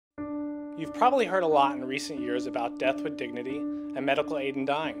You've probably heard a lot in recent years about death with dignity and medical aid in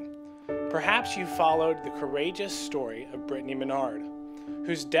dying. Perhaps you followed the courageous story of Brittany Menard,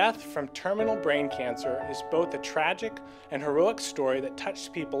 whose death from terminal brain cancer is both a tragic and heroic story that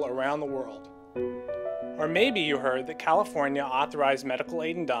touched people around the world. Or maybe you heard that California authorized medical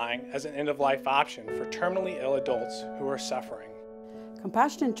aid in dying as an end-of-life option for terminally ill adults who are suffering.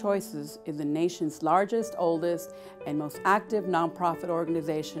 Compassionate Choices is the nation's largest, oldest, and most active nonprofit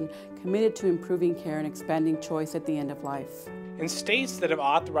organization committed to improving care and expanding choice at the end of life. In states that have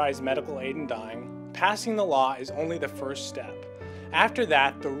authorized medical aid in dying, passing the law is only the first step. After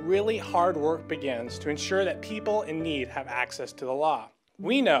that, the really hard work begins to ensure that people in need have access to the law.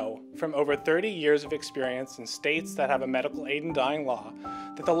 We know from over 30 years of experience in states that have a medical aid in dying law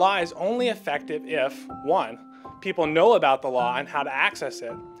that the law is only effective if, 1, people know about the law and how to access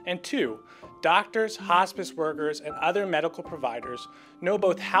it, and 2, doctors, hospice workers, and other medical providers know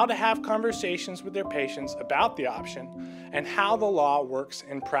both how to have conversations with their patients about the option and how the law works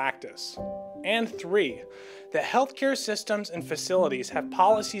in practice. And 3, that healthcare systems and facilities have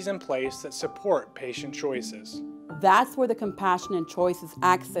policies in place that support patient choices. That's where the Compassionate Choices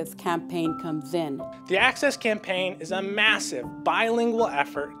Access campaign comes in. The Access campaign is a massive bilingual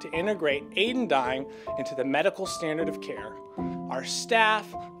effort to integrate aid in dying into the medical standard of care. Our staff,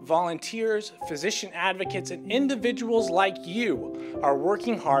 volunteers, physician advocates, and individuals like you are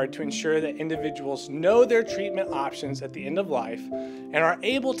working hard to ensure that individuals know their treatment options at the end of life and are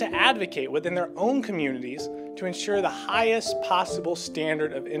able to advocate within their own communities to ensure the highest possible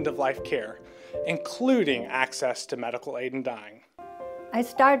standard of end-of-life care, including access to medical aid in dying. I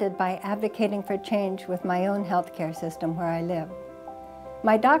started by advocating for change with my own healthcare system where I live.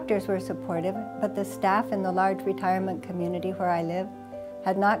 My doctors were supportive, but the staff in the large retirement community where I live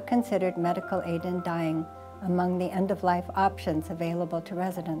had not considered medical aid in dying among the end-of-life options available to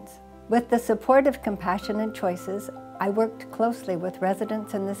residents. With the support of Compassionate Choices, I worked closely with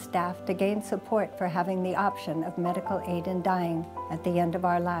residents and the staff to gain support for having the option of medical aid in dying at the end of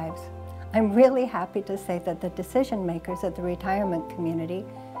our lives. I'm really happy to say that the decision makers at the retirement community,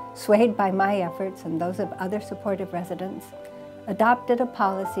 swayed by my efforts and those of other supportive residents, adopted a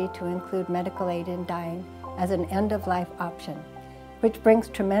policy to include medical aid in dying as an end-of-life option, which brings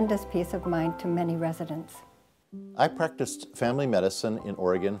tremendous peace of mind to many residents. I practiced family medicine in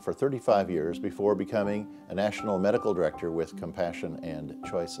Oregon for 35 years before becoming a national medical director with Compassion and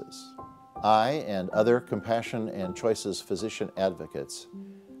Choices. I and other Compassion and Choices physician advocates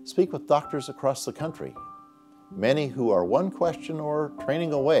speak with doctors across the country, many who are one question or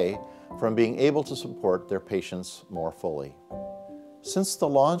training away from being able to support their patients more fully. Since the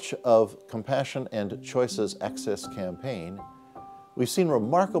launch of Compassion and Choices Access campaign, we've seen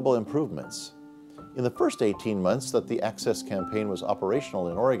remarkable improvements. In the first 18 months that the Access campaign was operational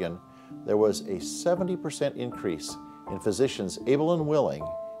in Oregon, there was a 70% increase in physicians able and willing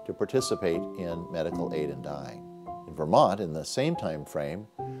to participate in medical aid in dying. In Vermont, in the same time frame,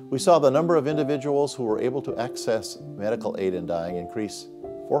 we saw the number of individuals who were able to access medical aid in dying increase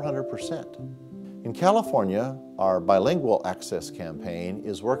 400%. In California, our bilingual Access campaign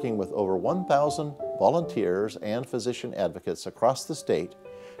is working with over 1,000 volunteers and physician advocates across the state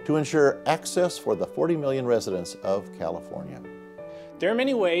to ensure access for the 40 million residents of California. There are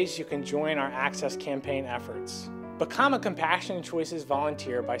many ways you can join our Access campaign efforts. Become a Compassionate Choices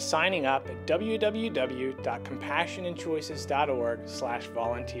volunteer by signing up at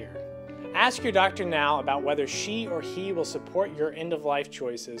www.compassionatchoices.org/volunteer. Ask your doctor now about whether she or he will support your end-of-life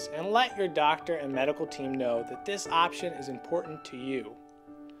choices, and let your doctor and medical team know that this option is important to you.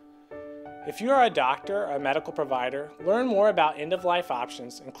 If you are a doctor or a medical provider, learn more about end-of-life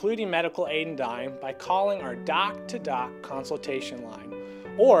options, including medical aid in dying, by calling our doc-to-doc consultation line,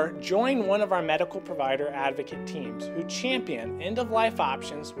 or join one of our medical provider advocate teams who champion end-of-life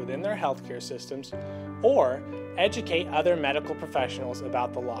options within their healthcare systems, or educate other medical professionals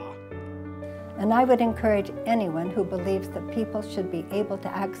about the law. And I would encourage anyone who believes that people should be able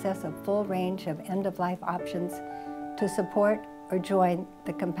to access a full range of end-of-life options to support or join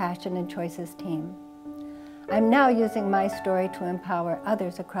the Compassionate Choices team. I'm now using my story to empower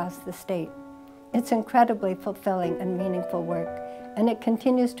others across the state. It's incredibly fulfilling and meaningful work, and it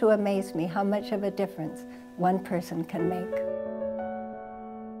continues to amaze me how much of a difference one person can make.